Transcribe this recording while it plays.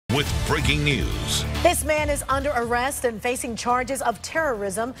with breaking news. This man is under arrest and facing charges of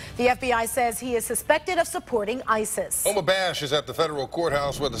terrorism. The FBI says he is suspected of supporting ISIS. Homa Bash is at the federal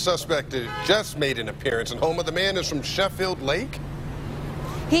courthouse where the suspect just made an appearance. And Homa, the man is from Sheffield Lake.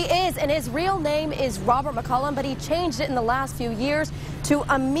 He is, and his real name is Robert McCullum, but he changed it in the last few years to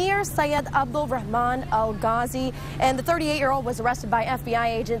Amir Syed Abdul Rahman Al-Ghazi. And the 38-year-old was arrested by FBI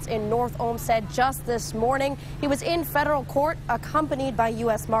agents in North Olmsted just this morning. He was in federal court accompanied by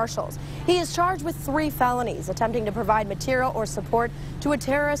U.S. Marshals. He is charged with 3 felonies: attempting to provide material or support to a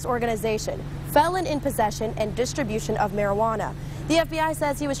terrorist organization, felon in possession, and distribution of marijuana. The FBI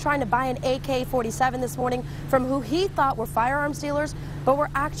says he was trying to buy an AK-47 this morning from who he thought were firearms dealers, but were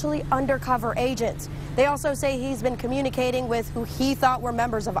actually undercover agents. They also say he's been communicating with who he thought were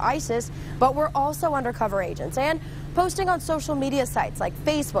members of ISIS, but were also undercover agents, and posting on social media sites like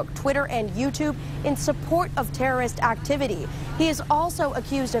Facebook, Twitter, and YouTube in support of terrorist activity. He is also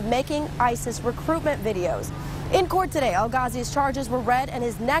accused of making ISIS recruitment videos. In court today, Al-Ghazi's charges were read, and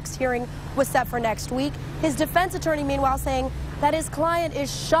his next hearing was set for next week. His defense attorney, meanwhile, saying that his client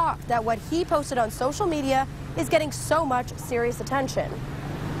is shocked that what he posted on social media is getting so much serious attention.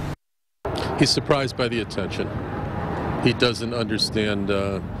 He's surprised by the attention. He doesn't understand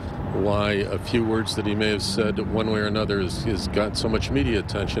why a few words that he may have said one way or another has got so much media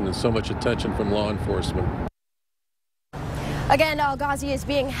attention and so much attention from law enforcement. Again, Al-Ghazi is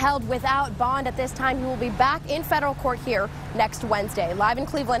being held without bond at this time. He will be back in federal court here next Wednesday. Live in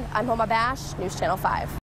Cleveland, I'm Homa Bash, News Channel 5.